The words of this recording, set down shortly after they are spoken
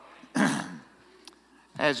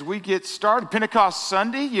as we get started. Pentecost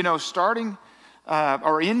Sunday, starting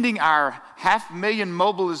or ending our 500,000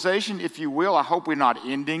 mobilization, if you will. I hope we're not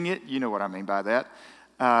ending it. You know what I mean by that.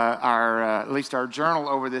 At least our journal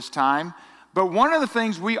over this time. But one of the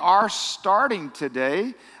things we are starting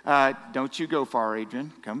today, don't you go far,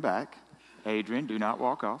 Adrian. Come back. Adrian, do not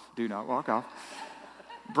walk off. Do not walk off.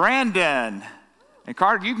 Brandon. And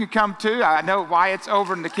Carter, you can come too. I know Wyatt's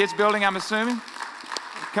over in the kids' building, I'm assuming.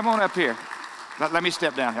 Come on up here. Let me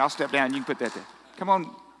step down here. I'll step down. You can put that there. Come on,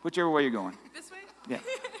 whichever way you're going. This way? Yeah.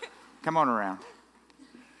 Come on around.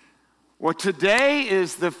 Well, today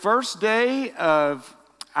is the first day of,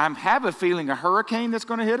 I have a feeling, a hurricane that's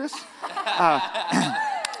going to hit us.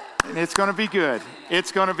 And it's going to be good.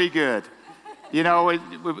 It's going to be good.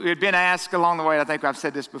 We've been asked along the way, I think I've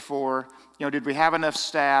said this before, did we have enough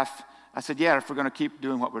staff? I said, yeah, if we're going to keep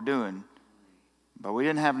doing what we're doing. But we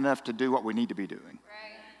didn't have enough to do what we need to be doing.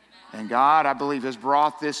 Right. And God, I believe, has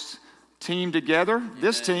brought this team together,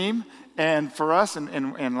 this team, and for us,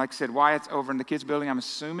 and like I said, Wyatt's over in the kids' building, I'm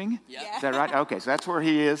assuming. Yeah. Is that right? Okay, so that's where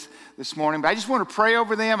he is this morning. But I just want to pray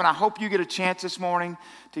over them, and I hope you get a chance this morning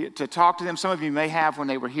to talk to them. Some of you may have when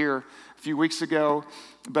they were here a few weeks ago,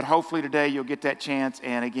 but hopefully today you'll get that chance.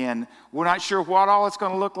 And again, we're not sure what all it's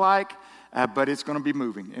going to look like, but it's going to be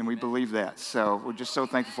moving, and we believe that. So we're just so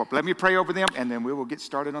thankful for it. But let me pray over them, and then we will get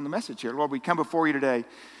started on the message here. Lord, we come before you today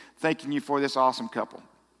thanking you for this awesome couple.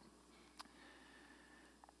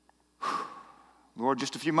 Lord,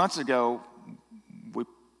 just a few months ago, we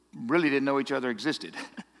really didn't know each other existed.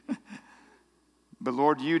 But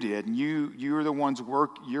Lord, you did, and you're the ones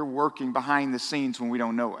you're working behind the scenes when we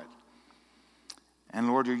don't know it. And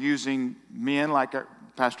Lord, you're using men like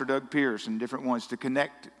Pastor Doug Pierce and different ones to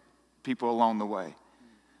connect people along the way.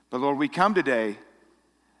 But Lord, we come today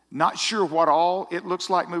not sure what all it looks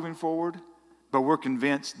like moving forward, but we're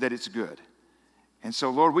convinced that it's good. And so,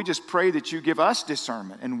 Lord, we just pray that you give us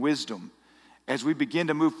discernment and wisdom as we begin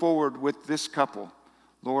to move forward with this couple.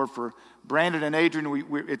 Lord, for Brandon and Adrian,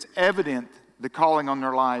 it's evident the calling on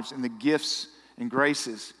their lives and the gifts and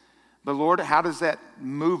graces. But Lord, how does that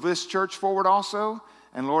move this church forward also?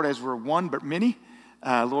 And Lord, as we're one but many,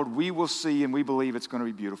 Lord, we will see and we believe it's going to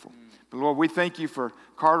be beautiful. But Lord, we thank you for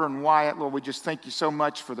Carter and Wyatt. Lord, we just thank you so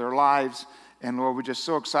much for their lives. And Lord, we're just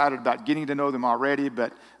so excited about getting to know them already,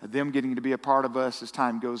 but them getting to be a part of us as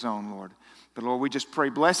time goes on, Lord. But Lord, we just pray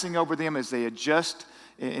blessing over them as they adjust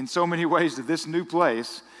in so many ways to this new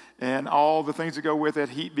place and all the things that go with it,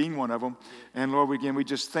 heat being one of them. And Lord, again, we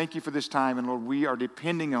just thank you for this time. And Lord, we are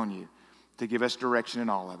depending on you to give us direction in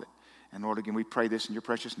all of it. And Lord, again, we pray this in your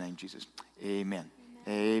precious name, Jesus. Amen.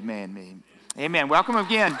 Amen. Amen. Amen. Welcome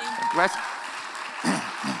again. Bless.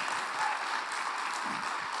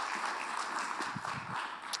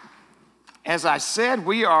 As I said,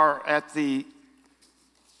 we are at the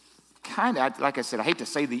like I said, I hate to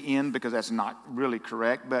say the end because that's not really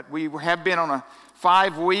correct, but we have been on a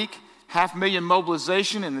 5-week, 500,000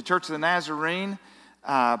 mobilization in the Church of the Nazarene.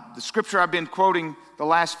 The scripture I've been quoting the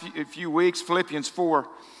last few weeks, Philippians 4,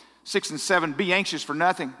 6 and 7, be anxious for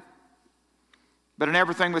nothing, but in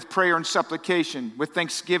everything with prayer and supplication, with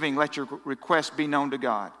thanksgiving, let your requests be known to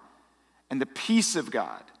God. And the peace of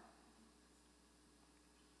God.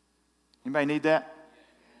 Anybody need that?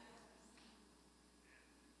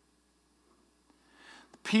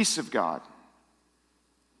 The peace of God,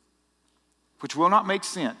 which will not make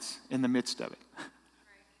sense in the midst of it.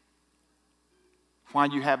 Why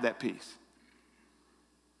you have that peace,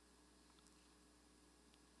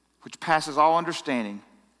 which passes all understanding,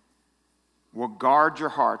 will guard your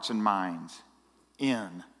hearts and minds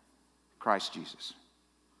in Christ Jesus.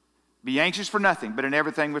 Be anxious for nothing, but in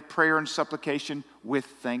everything with prayer and supplication, with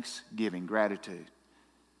thanksgiving, gratitude.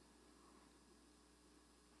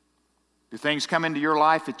 Do things come into your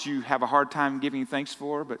life that you have a hard time giving thanks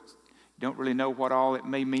for, but you don't really know what all it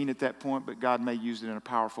may mean at that point, but God may use it in a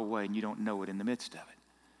powerful way, and you don't know it in the midst of it?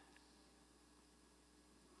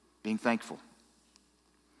 Being thankful.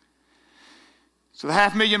 So the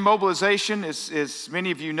 500,000 mobilization, as many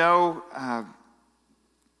of you know,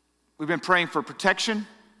 we've been praying for protection.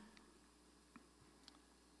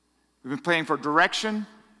 We've been praying for direction.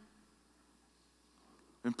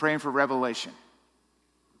 We've been praying for revelation.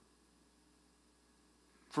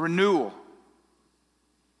 For renewal.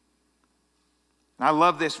 And I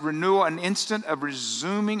love this. Renewal, an instant of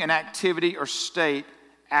resuming an activity or state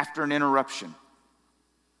after an interruption.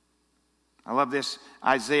 I love this,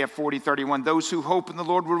 Isaiah 40:31. Those who hope in the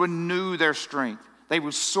Lord will renew their strength. They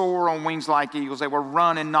will soar on wings like eagles. They will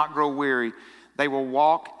run and not grow weary. They will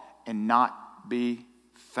walk and not be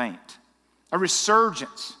faint. A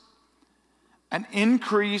resurgence an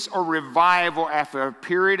increase or revival after a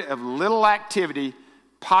period of little activity,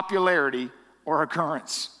 popularity, or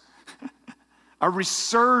occurrence. A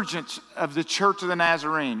resurgence of the Church of the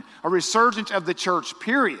Nazarene, a resurgence of the church,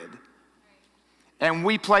 period. And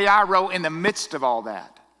we play our role in the midst of all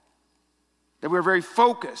that. That we're very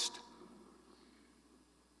focused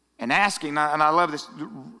and asking, and I love this,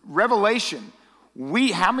 revelation.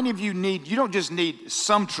 How many of you you don't just need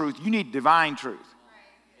some truth, you need divine truth.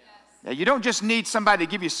 Now, you don't just need somebody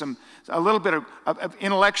to give you a little bit of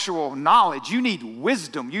intellectual knowledge. You need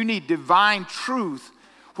wisdom. You need divine truth,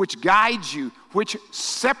 which guides you, which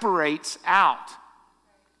separates out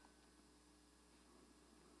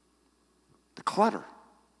the clutter.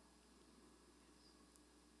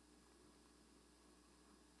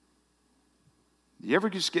 Do you ever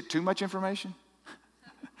just get too much information?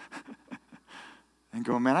 And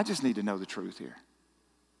go, man, I just need to know the truth here.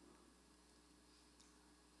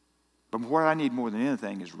 But what I need more than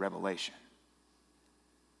anything is revelation.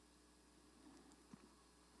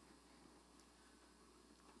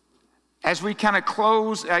 As we kind of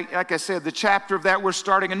close, like I said, the chapter of that, we're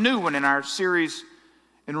starting a new one in our series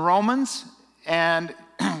in Romans. And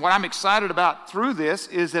what I'm excited about through this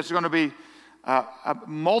is there's going to be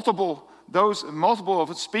multiple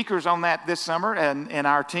speakers on that this summer, and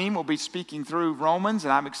our team will be speaking through Romans,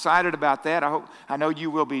 and I'm excited about that. I know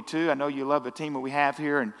you will be too. I know you love the team that we have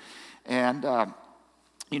here, and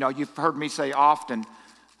you've heard me say often,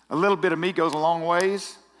 a little bit of me goes a long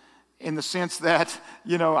ways, in the sense that,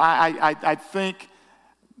 I think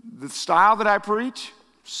the style that I preach,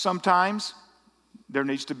 sometimes there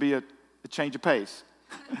needs to be a change of pace.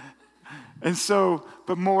 And so,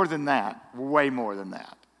 but more than that, way more than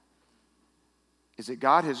that, is that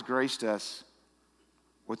God has graced us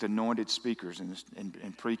with anointed speakers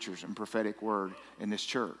and preachers and prophetic word in this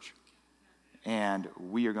church. And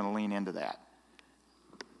we are going to lean into that.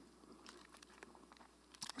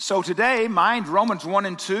 So today, mind Romans 1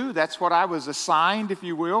 and 2. That's what I was assigned, if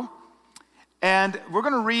you will. And we're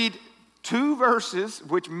going to read two verses,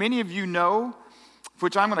 which many of you know,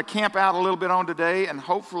 which I'm going to camp out a little bit on today, and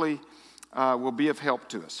hopefully will be of help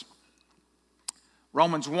to us.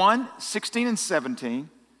 Romans 1, 16 and 17.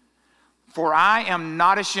 For I am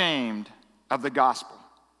not ashamed of the gospel,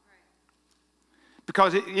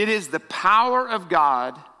 because it is the power of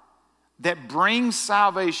God that brings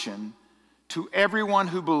salvation to everyone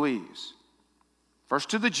who believes, first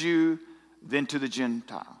to the Jew, then to the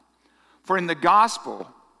Gentile. For in the gospel,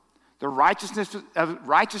 the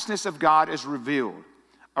righteousness of God is revealed,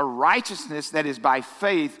 a righteousness that is by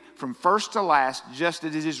faith from first to last, just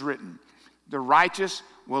as it is written, the righteous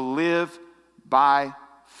will live by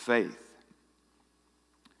faith.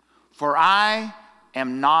 For I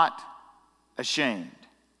am not ashamed.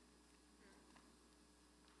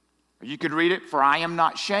 Or you could read it, for I am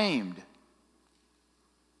not shamed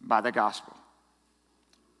by the gospel.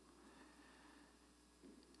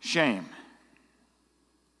 Shame.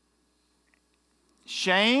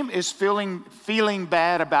 Shame is feeling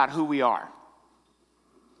bad about who we are.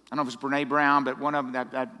 I don't know if it's Brene Brown, but one of them,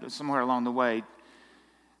 that somewhere along the way,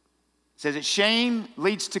 says that shame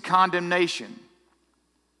leads to condemnation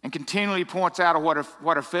and continually points out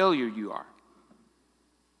what a failure you are.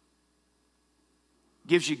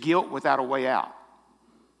 Gives you guilt without a way out.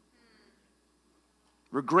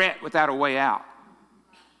 Regret without a way out.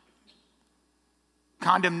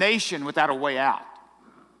 Condemnation without a way out.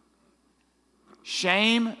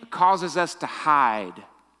 Shame causes us to hide.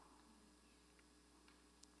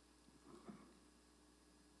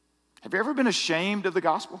 Have you ever been ashamed of the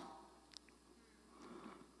gospel?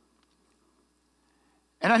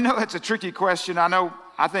 And I know that's a tricky question.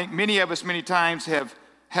 I think many of us many times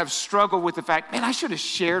have struggled with the fact, man, I should have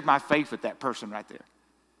shared my faith with that person right there.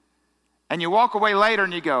 And you walk away later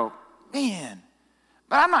and you go, man,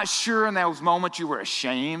 but I'm not sure in those moments you were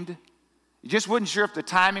ashamed. You just wasn't sure if the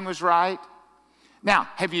timing was right. Now,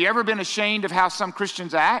 have you ever been ashamed of how some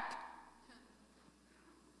Christians act?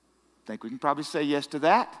 I think we can probably say yes to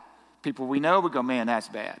that. People we know, we go, man, that's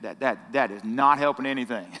bad. That is not helping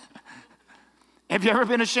anything. Have you ever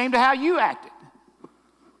been ashamed of how you acted?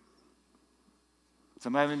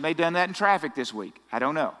 Somebody may have done that in traffic this week. I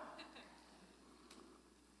don't know.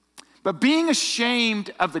 But being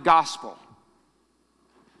ashamed of the gospel,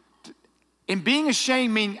 and being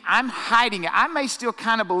ashamed means I'm hiding it. I may still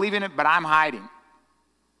kind of believe in it, but I'm hiding.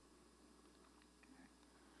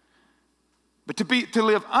 But to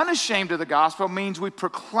live unashamed of the gospel means we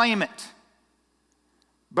proclaim it.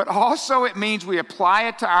 But also it means we apply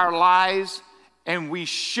it to our lives and we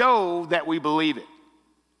show that we believe it.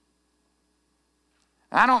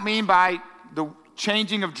 And I don't mean by the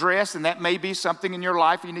changing of dress, and that may be something in your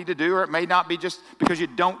life you need to do, or it may not be just because you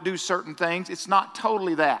don't do certain things. It's not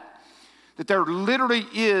totally that. That there literally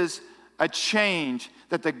is a change,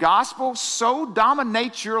 that the gospel so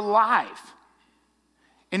dominates your life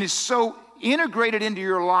and is so integrated into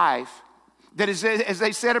your life that as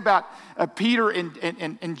they said about Peter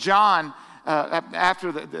and John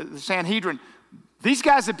after the Sanhedrin, these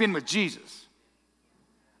guys have been with Jesus.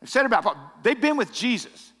 They've said about Paul, they've been with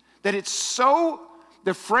Jesus. That it's so,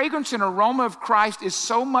 the fragrance and aroma of Christ is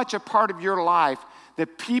so much a part of your life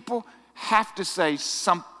that people have to say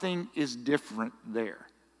something is different there.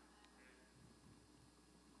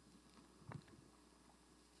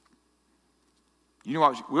 You know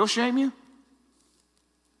what will shame you?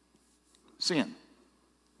 Sin.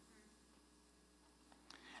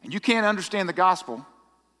 And you can't understand the gospel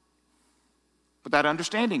without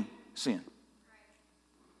understanding sin.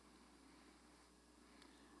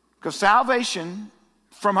 Because salvation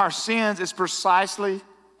from our sins is precisely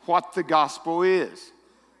what the gospel is.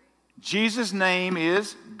 Jesus' name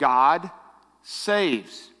is God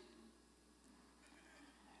saves.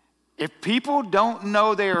 If people don't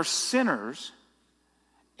know they are sinners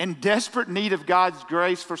in desperate need of God's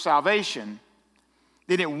grace for salvation,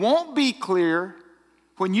 then it won't be clear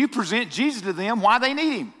when you present Jesus to them why they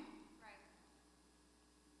need him.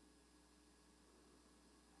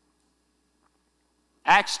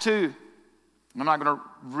 Acts 2. I'm not going to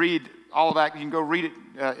read all of that. You can go read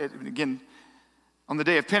it again on the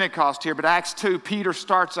day of Pentecost here. But Acts 2, Peter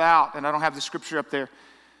starts out, and I don't have the scripture up there.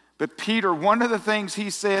 But Peter, one of the things he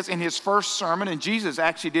says in his first sermon, and Jesus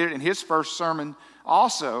actually did it in his first sermon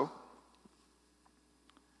also,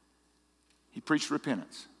 he preached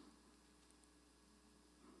repentance.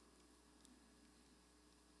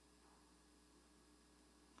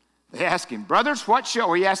 They asked him, brothers,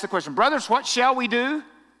 he asked the question, brothers, what shall we do?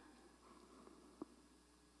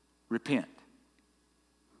 Repent.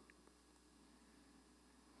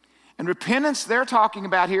 And repentance they're talking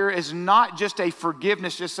about here is not just a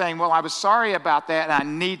forgiveness, just saying, well, I was sorry about that and I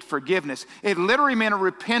need forgiveness. It literally meant a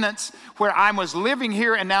repentance where I was living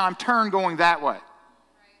here and now I'm turned going that way.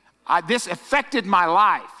 This affected my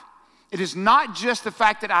life. It is not just the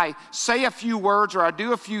fact that I say a few words or I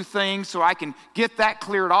do a few things so I can get that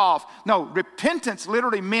cleared off. No, repentance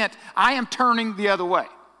literally meant I am turning the other way.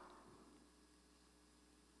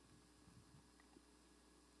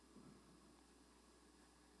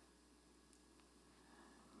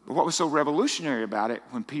 But what was so revolutionary about it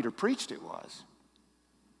when Peter preached it was,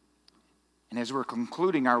 and as we're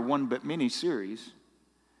concluding our One But Many series,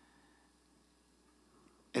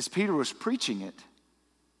 as Peter was preaching it,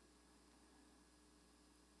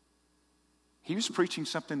 he was preaching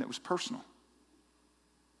something that was personal.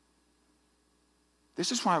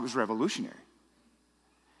 This is why it was revolutionary.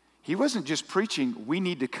 He wasn't just preaching, we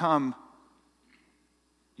need to come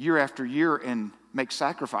year after year and make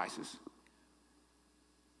sacrifices.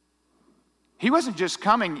 He wasn't just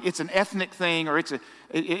coming, it's an ethnic thing or it's a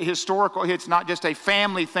historical, it's not just a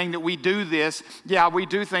family thing that we do this. Yeah, we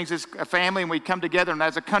do things as a family and we come together, and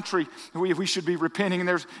as a country, we should be repenting,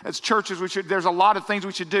 and as churches, there's a lot of things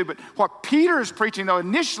we should do. But what Peter is preaching, though,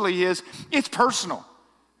 initially is, it's personal.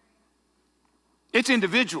 It's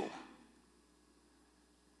individual.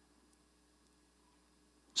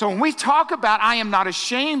 So when we talk about I am not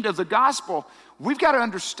ashamed of the gospel, we've got to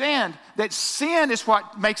understand that sin is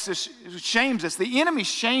what makes us, shames us. The enemy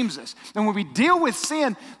shames us. And when we deal with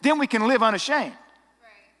sin, then we can live unashamed. Right,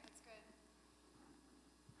 that's good.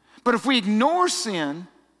 But if we ignore sin,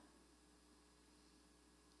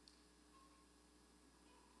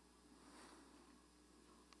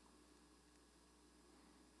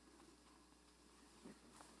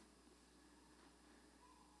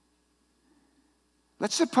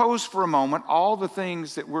 let's suppose for a moment all the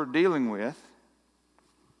things that we're dealing with,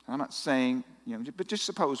 I'm not saying, but just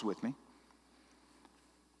suppose with me,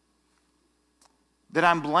 that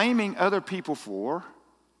I'm blaming other people for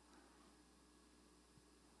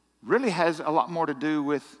really has a lot more to do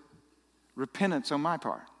with repentance on my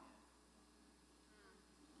part.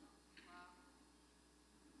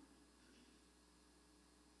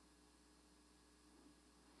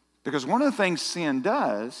 Because one of the things sin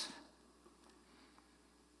does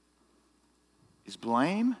is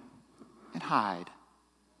blame and hide.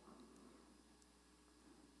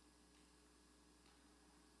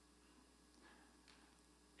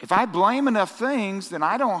 If I blame enough things, then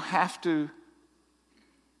I don't have to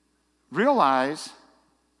realize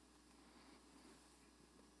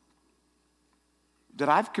that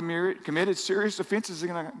I've committed serious offenses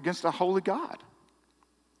against a holy God.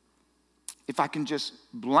 if I can just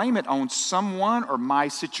blame it on someone or my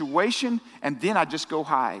situation, and then I just go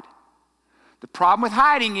hide. The problem with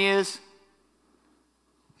hiding is,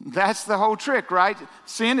 that's the whole trick, right?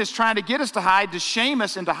 Sin is trying to get us to hide, to shame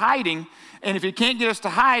us into hiding, and if it can't get us to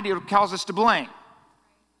hide, it'll cause us to blame.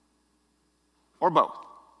 Or both.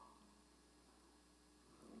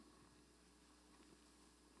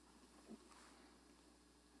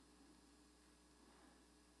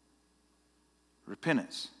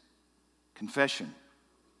 Repentance, confession,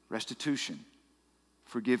 restitution,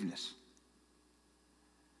 forgiveness.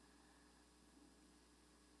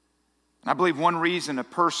 And I believe one reason a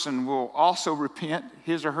person will also repent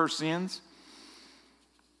his or her sins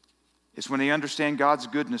is when they understand God's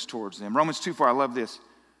goodness towards them. Romans 2:4, I love this.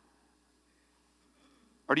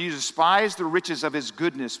 Or do you despise the riches of his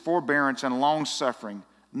goodness, forbearance, and long-suffering,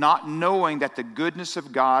 not knowing that the goodness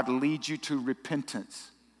of God leads you to repentance?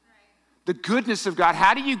 The goodness of God.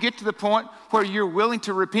 How do you get to the point where you're willing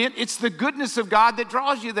to repent? It's the goodness of God that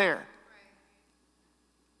draws you there.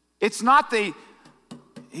 It's not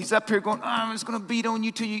he's up here going, I'm just going to beat on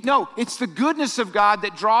you till you. No, it's the goodness of God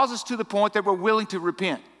that draws us to the point that we're willing to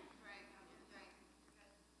repent.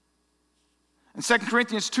 In 2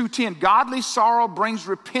 Corinthians 2:10, godly sorrow brings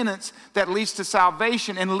repentance that leads to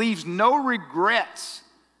salvation and leaves no regrets.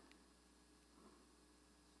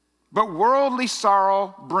 But worldly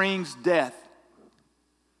sorrow brings death.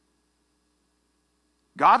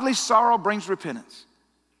 Godly sorrow brings repentance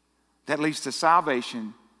that leads to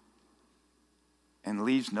salvation and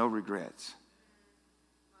leaves no regrets.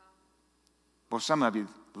 Well, some of you,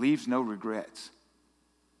 leaves no regrets.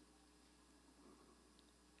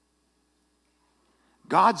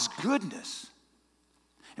 God's goodness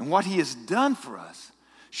and what he has done for us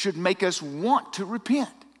should make us want to repent.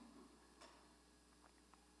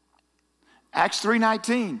 Acts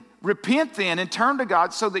 3:19, repent then and turn to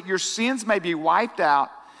God so that your sins may be wiped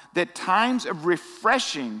out, that times of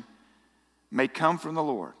refreshing may come from the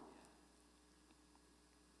Lord.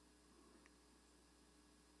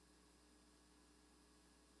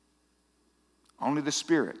 Only the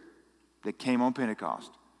Spirit that came on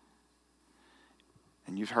Pentecost.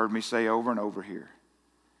 And you've heard me say over and over here,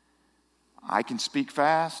 I can speak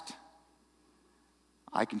fast.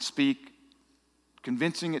 I can speak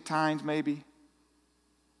convincing at times maybe.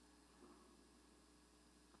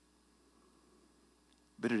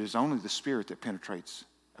 But it is only the Spirit that penetrates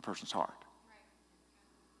a person's heart.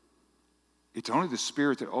 It's only the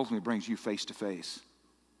Spirit that ultimately brings you face to face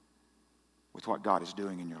with what God is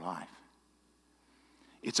doing in your life.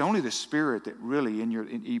 It's only the Spirit that really in your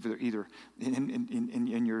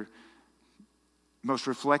most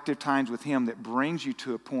reflective times with him that brings you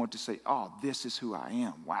to a point to say, oh, this is who I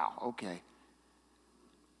am. Wow, okay.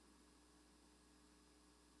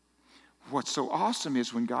 What's so awesome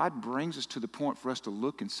is when God brings us to the point for us to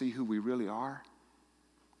look and see who we really are,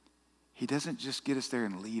 he doesn't just get us there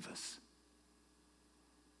and leave us.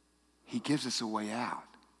 He gives us a way out.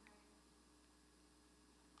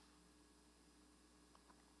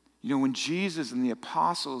 You know, when Jesus and the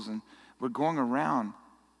apostles were going around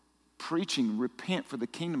preaching, repent for the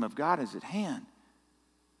kingdom of God is at hand,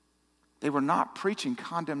 they were not preaching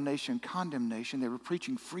condemnation. They were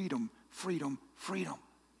preaching freedom.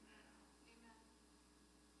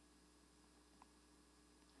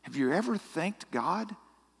 Have you ever thanked God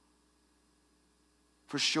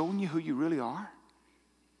for showing you who you really are?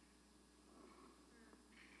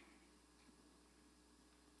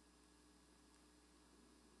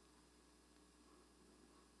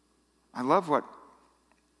 I love what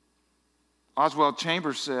Oswald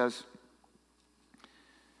Chambers says. He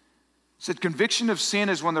said, conviction of sin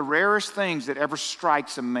is one of the rarest things that ever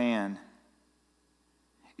strikes a man.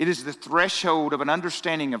 It is the threshold of an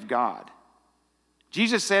understanding of God.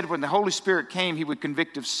 Jesus said when the Holy Spirit came, he would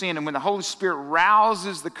convict of sin. And when the Holy Spirit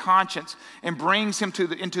rouses the conscience and brings him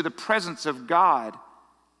into the presence of God,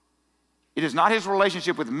 it is not his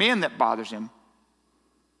relationship with men that bothers him,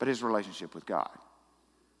 but his relationship with God.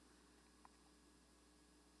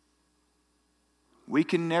 We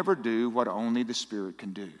can never do what only the Spirit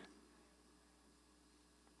can do.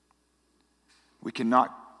 We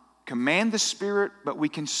cannot command the Spirit, but we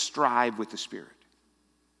can strive with the Spirit.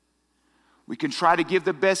 We can try to give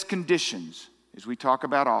the best conditions, as we talk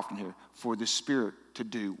about often here, for the Spirit to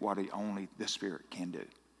do what only the Spirit can do.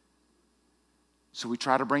 So we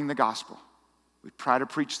try to bring the gospel. We try to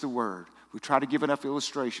preach the word. We try to give enough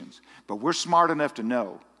illustrations. But we're smart enough to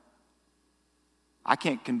know I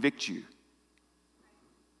can't convict you.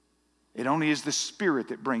 It only is the Spirit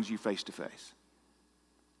that brings you face to face.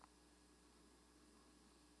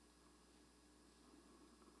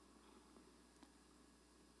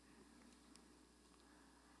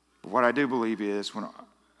 What I do believe is when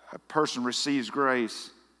a person receives grace,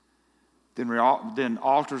 then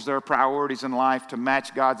alters their priorities in life to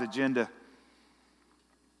match God's agenda,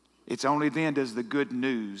 it's only then does the good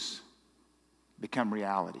news become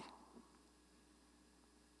reality.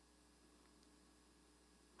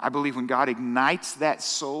 I believe when God ignites that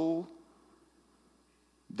soul,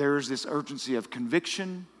 there's this urgency of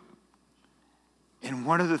conviction. And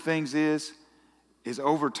one of the things is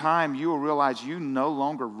over time you will realize you no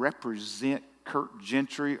longer represent Kurt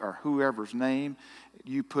Gentry or whoever's name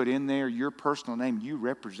you put in there, your personal name. You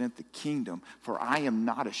represent the kingdom. For I am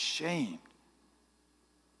not ashamed.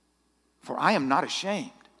 For I am not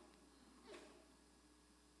ashamed.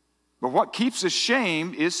 But what keeps us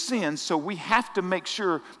shamed is sin, so we have to make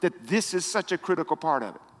sure that this is such a critical part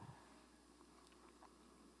of it.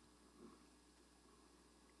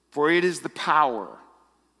 For it is the power.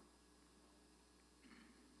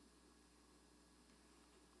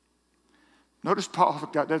 Notice Paul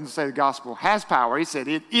doesn't say the gospel has power. He said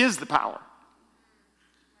it is the power.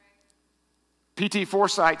 P.T.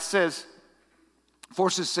 Forsyth says,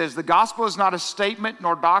 the gospel is not a statement,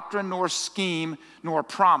 nor doctrine, nor scheme, nor a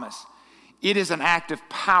promise. It is an act of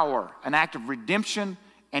power, an act of redemption,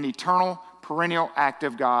 an eternal, perennial act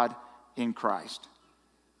of God in Christ.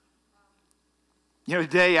 You know,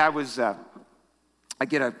 today I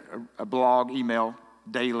get a blog email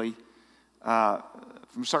daily from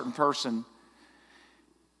a certain person.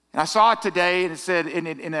 And I saw it today, and it said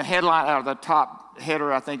in a headline, out of the top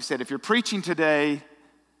header, I think it said, if you're preaching today,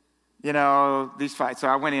 you know, these fights. So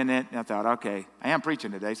I went in it, and I thought, okay, I am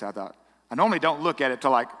preaching today. So I thought, I normally don't look at it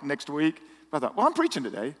till like next week. But I thought, well, I'm preaching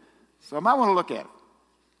today, so I might want to look at it.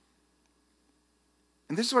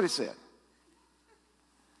 And this is what it said.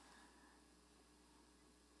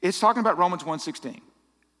 It's talking about Romans 1:16.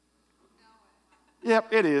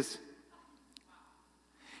 Yep, it is.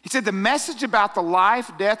 He said the message about the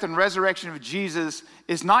life, death, and resurrection of Jesus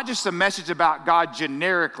is not just a message about God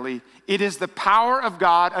generically. It is the power of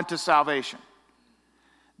God unto salvation.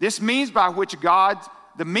 The means by which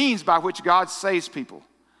God saves people.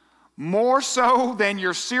 More so than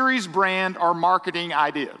your series brand or marketing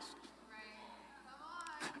ideas.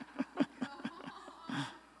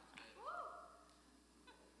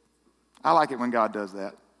 I like it when God does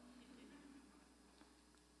that.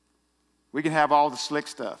 We can have all the slick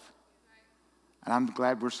stuff. And I'm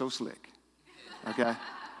glad we're so slick. Okay?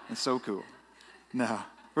 It's so cool. No,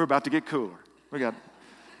 we're about to get cooler. We got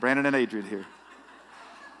Brandon and Adrian here.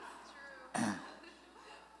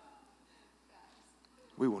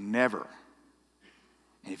 We will never,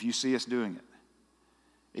 and if you see us doing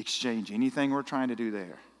it, exchange anything we're trying to do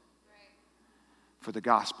there for the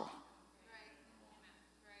gospel.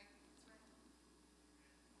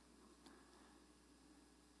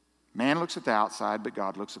 Man looks at the outside, but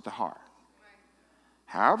God looks at the heart.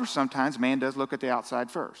 However, sometimes man does look at the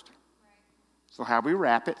outside first. So how we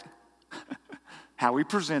wrap it, how we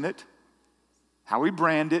present it, how we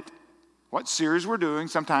brand it, what series we're doing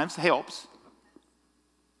sometimes helps.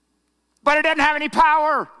 But it doesn't have any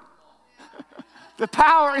power. The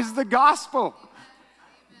power is the gospel.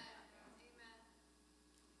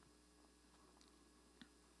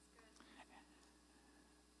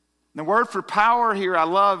 The word for power here I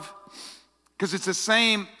love because it's the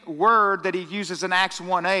same word that he uses in Acts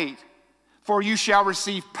 1:8. For you shall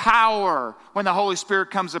receive power when the Holy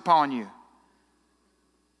Spirit comes upon you.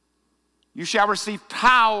 You shall receive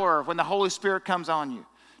power when the Holy Spirit comes on you.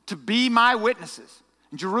 To be my witnesses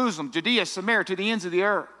in Jerusalem, Judea, Samaria, to the ends of the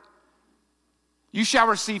earth. You shall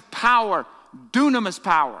receive power, dunamis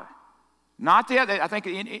power. Not the other, I think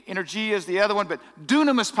energy is the other one, but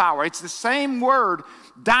dunamis power. It's the same word,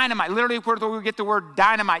 dynamite. Literally, where we get the word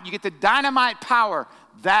dynamite. You get the dynamite power.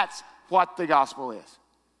 That's what the gospel is.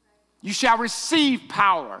 You shall receive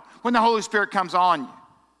power when the Holy Spirit comes on you.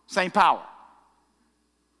 Same power.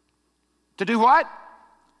 To do what?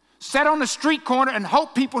 Sit on the street corner and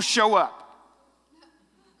hope people show up.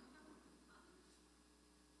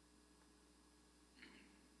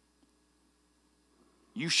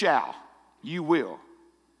 You shall, you will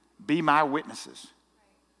be my witnesses.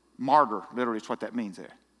 Martyr, literally, is what that means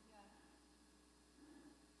there.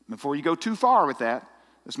 Before you go too far with that,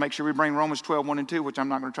 let's make sure we bring Romans 12:1 and 2, which I'm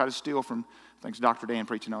not going to try to steal from, I think it's Dr. Dan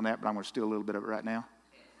preaching on that, but I'm going to steal a little bit of it right now.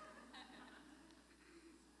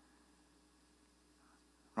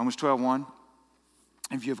 Romans 12:1,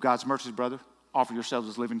 in view of God's mercies, brother, offer yourselves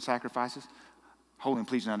as living sacrifices, holy and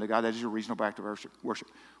pleasing unto God. That is your reasonable act of worship.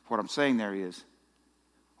 What I'm saying there is,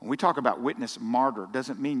 when we talk about witness, martyr,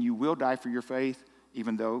 doesn't mean you will die for your faith,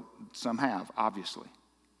 even though some have, obviously.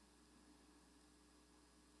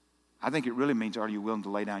 I think it really means, are you willing to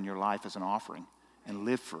lay down your life as an offering and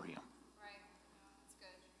live for him? Right. That's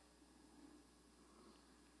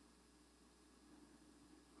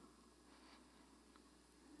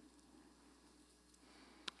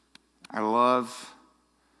good.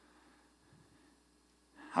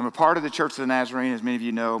 I'm a part of the Church of the Nazarene, as many of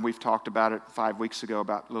you know. We've talked about it 5 weeks ago,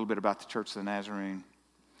 a little bit about the Church of the Nazarene.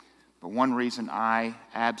 But one reason I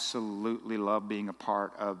absolutely love being a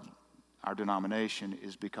part of our denomination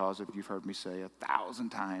is because of, you've heard me say 1,000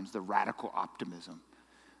 times, the radical optimism.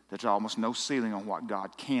 There's almost no ceiling on what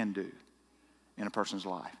God can do in a person's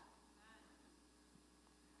life.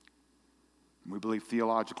 We believe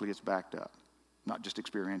theologically it's backed up, not just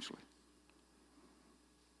experientially.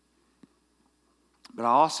 But I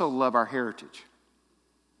also love our heritage.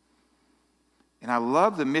 And I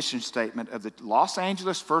love the mission statement of the Los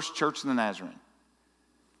Angeles First Church of the Nazarene.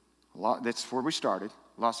 That's where we started,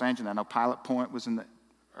 Los Angeles. I know Pilot Point was in the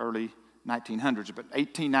early 1900s, but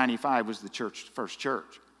 1895 was the first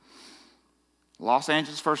church. Los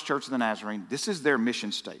Angeles First Church of the Nazarene, this is their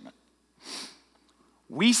mission statement.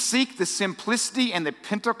 We seek the simplicity and the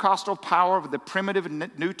Pentecostal power of the primitive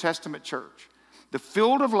New Testament church. The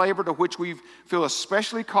field of labor to which we feel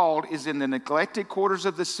especially called is in the neglected quarters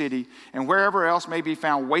of the city and wherever else may be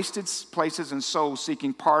found wasted places and souls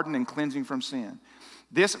seeking pardon and cleansing from sin.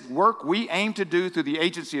 This work we aim to do through the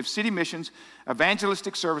agency of city missions,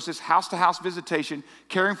 evangelistic services, house-to-house visitation,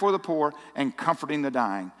 caring for the poor, and comforting the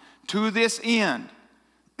dying. To this end,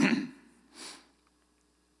 I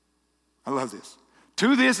love this.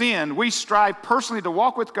 To this end, we strive personally to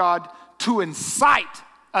walk with God to incite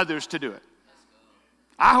others to do it.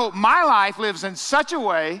 I hope my life lives in such a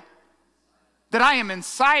way that I am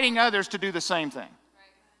inciting others to do the same thing.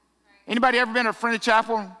 Anybody ever been a friend of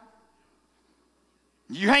chapel?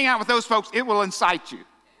 You hang out with those folks, it will incite you.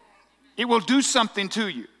 It will do something to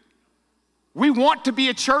you. We want to be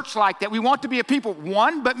a church like that. We want to be a people,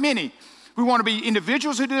 one, but many. We want to be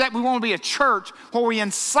individuals who do that. We want to be a church where we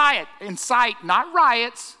incite, not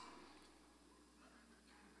riots,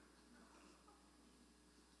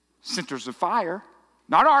 centers of fire,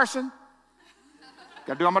 not arson.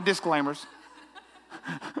 Got to do all my disclaimers.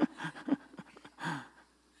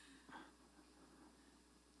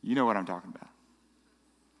 You know what I'm talking about.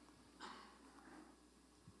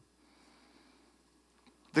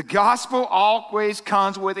 The gospel always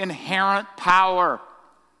comes with inherent power.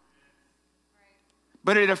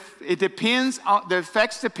 But it depends on, the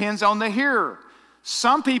effects depends on the hearer.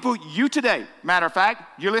 Some people, you today, matter of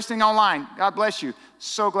fact, you're listening online. God bless you.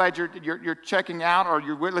 So glad you're checking out or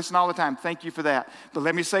you're listening all the time. Thank you for that. But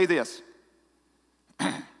let me say this.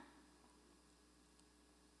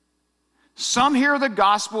 Some hear the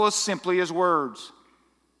gospel as simply as words.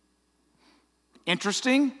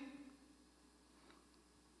 Interesting.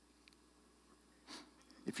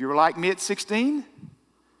 If you were like me at 16,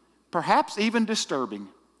 perhaps even disturbing.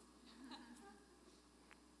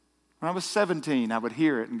 When I was 17, I would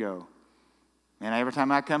hear it and go, man, every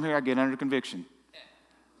time I come here, I get under conviction.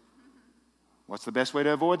 What's the best way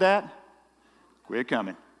to avoid that? Quit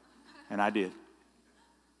coming. And I did.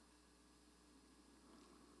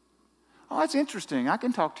 Oh, that's interesting. I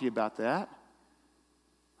can talk to you about that.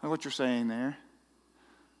 What you're saying there.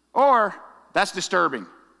 Or, that's disturbing.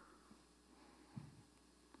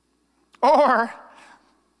 Or,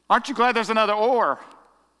 aren't you glad there's another or?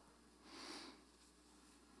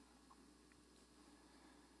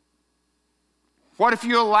 What if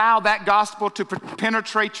you allow that gospel to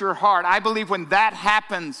penetrate your heart? I believe when that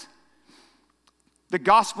happens, the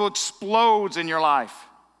gospel explodes in your life.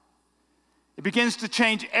 It begins to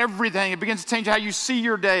change everything. It begins to change how you see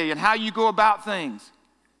your day and how you go about things.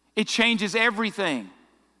 It changes everything.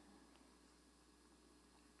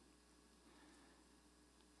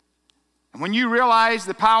 And when you realize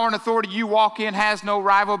the power and authority you walk in has no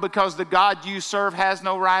rival because the God you serve has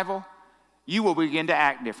no rival, you will begin to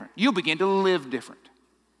act different. You'll begin to live different.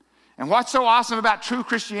 And what's so awesome about true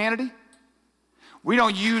Christianity? We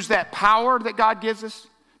don't use that power that God gives us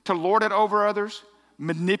to lord it over others,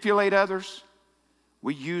 manipulate others.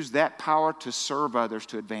 We use that power to serve others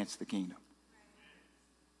to advance the kingdom.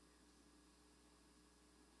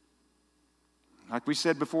 Like we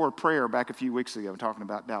said before, prayer back a few weeks ago, talking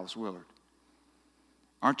about Dallas Willard.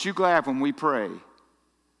 Aren't you glad when we pray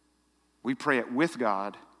it with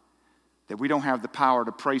God, that we don't have the power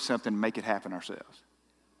to pray something and make it happen ourselves?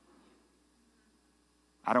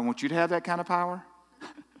 I don't want you to have that kind of power,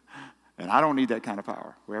 and I don't need that kind of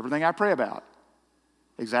power. Where everything I pray about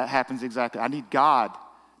happens exactly. I need God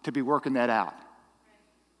to be working that out.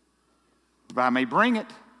 But I may bring it,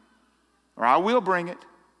 or I will bring it.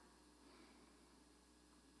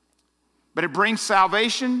 but it brings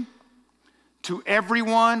salvation to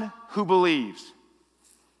everyone who believes.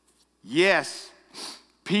 Yes,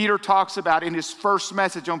 Peter talks about in his first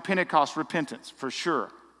message on Pentecost repentance, for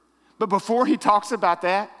sure. But before he talks about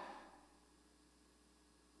that,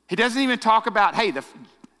 he doesn't even talk about, hey,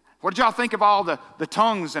 what did y'all think of all the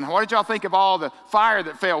tongues? And what did y'all think of all the fire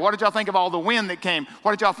that fell? What did y'all think of all the wind that came?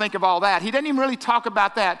 What did y'all think of all that? He doesn't even really talk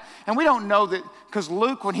about that. And we don't know that, because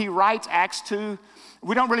Luke, when he writes Acts 2,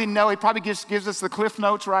 we don't really know. He probably gives us the cliff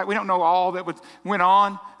notes, right? We don't know all that went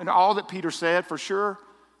on and all that Peter said, for sure.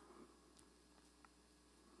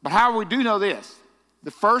 But however, we do know this.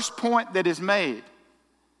 The first point that is made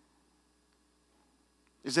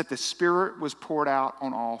is that the Spirit was poured out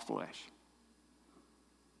on all flesh.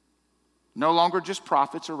 No longer just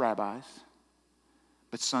prophets or rabbis,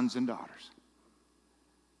 but sons and daughters.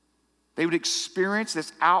 They would experience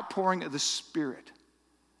this outpouring of the Spirit,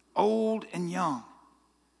 old and young.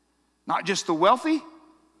 Not just the wealthy,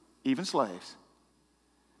 even slaves.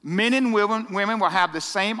 Men and women will have the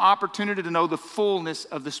same opportunity to know the fullness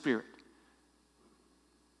of the Spirit.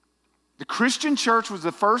 The Christian church was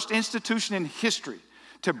the first institution in history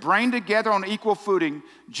to bring together on equal footing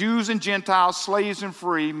Jews and Gentiles, slaves and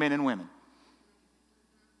free, men and women.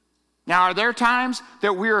 Now, are there times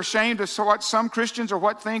that we're ashamed of what some Christians or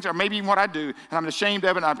what things, or maybe even what I do, and I'm ashamed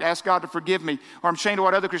of it, and I've asked God to forgive me, or I'm ashamed of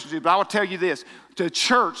what other Christians do, but I will tell you this,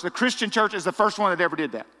 the Christian church is the first one that ever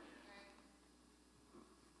did that.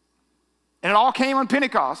 And it all came on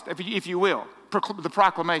Pentecost, if you will, the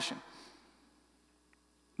proclamation.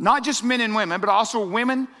 Not just men and women, but also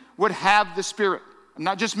women would have the Spirit.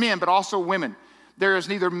 Not just men, but also women. There is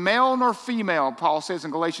neither male nor female, Paul says in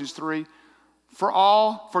Galatians 3,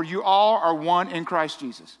 for you all are one in Christ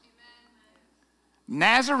Jesus. Amen.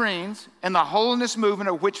 Nazarenes and the holiness movement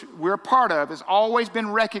of which we're a part of has always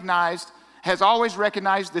recognized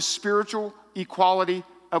the spiritual equality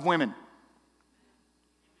of women.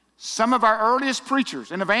 Some of our earliest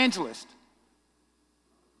preachers and evangelists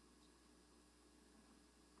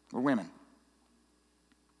were women.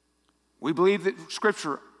 We believe that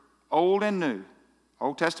Scripture, Old and New,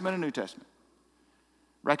 Old Testament and New Testament,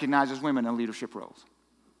 recognizes women in leadership roles.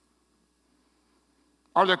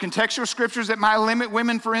 Are there contextual scriptures that might limit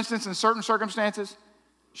women, for instance, in certain circumstances?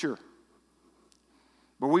 Sure.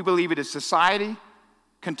 But we believe it is society,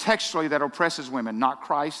 contextually, that oppresses women, not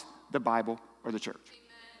Christ, the Bible, or the church.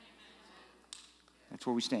 That's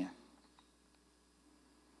where we stand.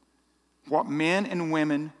 What men and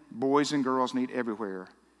women, boys and girls need everywhere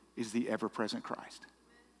is the ever-present Christ.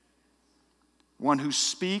 One who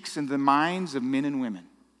speaks in the minds of men and women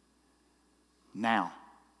now.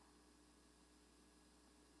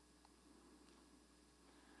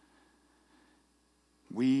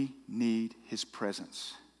 We need his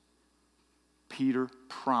presence. Peter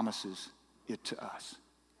promises it to us.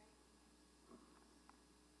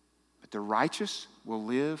 But the righteous will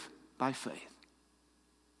live by faith.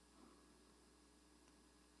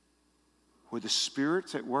 Where the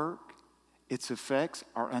Spirit's at work, its effects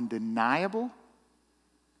are undeniable,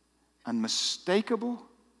 unmistakable.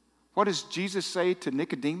 What does Jesus say to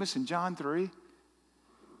Nicodemus in John 3? Have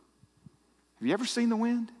you ever seen the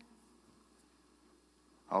wind?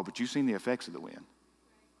 Oh, but you've seen the effects of the wind.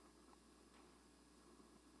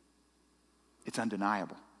 It's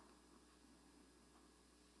undeniable.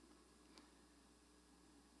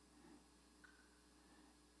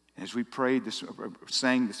 As we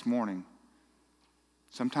sang this morning,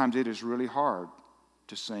 sometimes it is really hard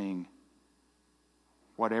to sing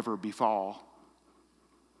whatever befall.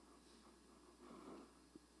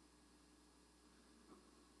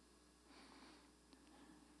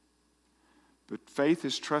 But faith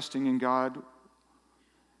is trusting in God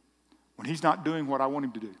when he's not doing what I want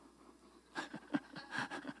him to do.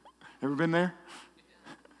 Ever been there?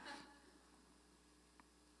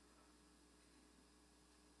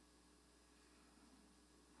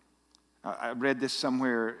 I read this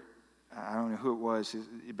somewhere, I don't know who it was,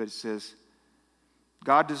 but it says,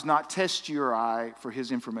 God does not test you or I for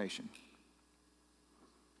his information.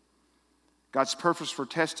 God's purpose for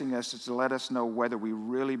testing us is to let us know whether we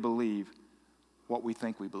really believe what we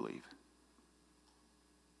think we believe.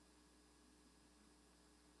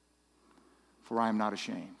 For I am not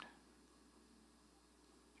ashamed.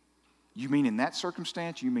 You mean in that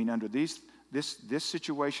circumstance? You mean under this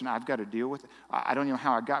situation I've got to deal with? I don't know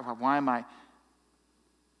how I got, why am I?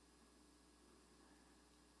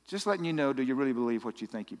 Just letting you know, do you really believe what you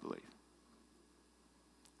think you believe?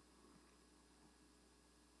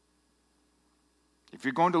 If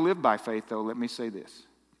you're going to live by faith, though, let me say this.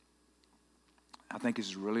 I think this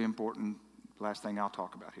is really important. Last thing I'll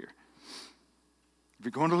talk about here. if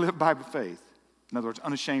you're going to live by faith, in other words,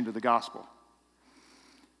 unashamed of the gospel,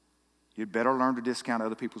 you'd better learn to discount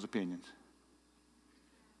other people's opinions.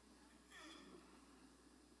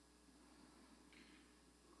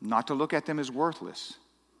 Not to look at them as worthless,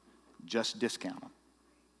 just discount them.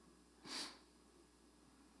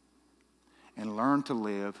 And learn to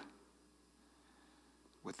live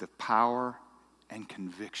with the power and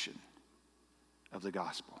conviction of the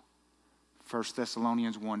gospel. 1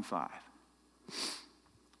 Thessalonians 1:5.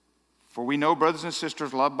 For we know, brothers and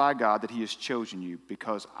sisters, loved by God, that he has chosen you,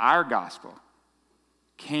 because our gospel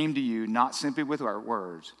came to you not simply with our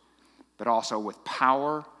words, but also with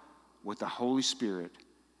power, with the Holy Spirit,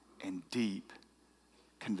 and deep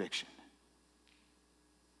conviction.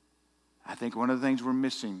 I think one of the things we're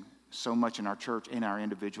missing so much in our church, in our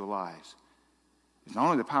individual lives, is not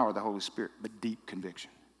only the power of the Holy Spirit, but deep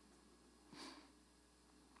conviction.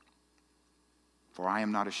 For I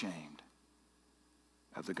am not ashamed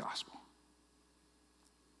of the gospel.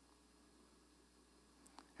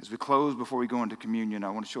 As we close, before we go into communion, I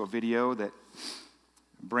want to show a video that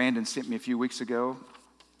Brandon sent me a few weeks ago,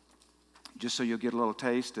 just so you'll get a little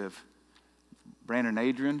taste of Brandon and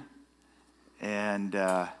Adrian. And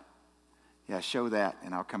show that,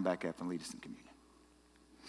 and I'll come back up and lead us in communion.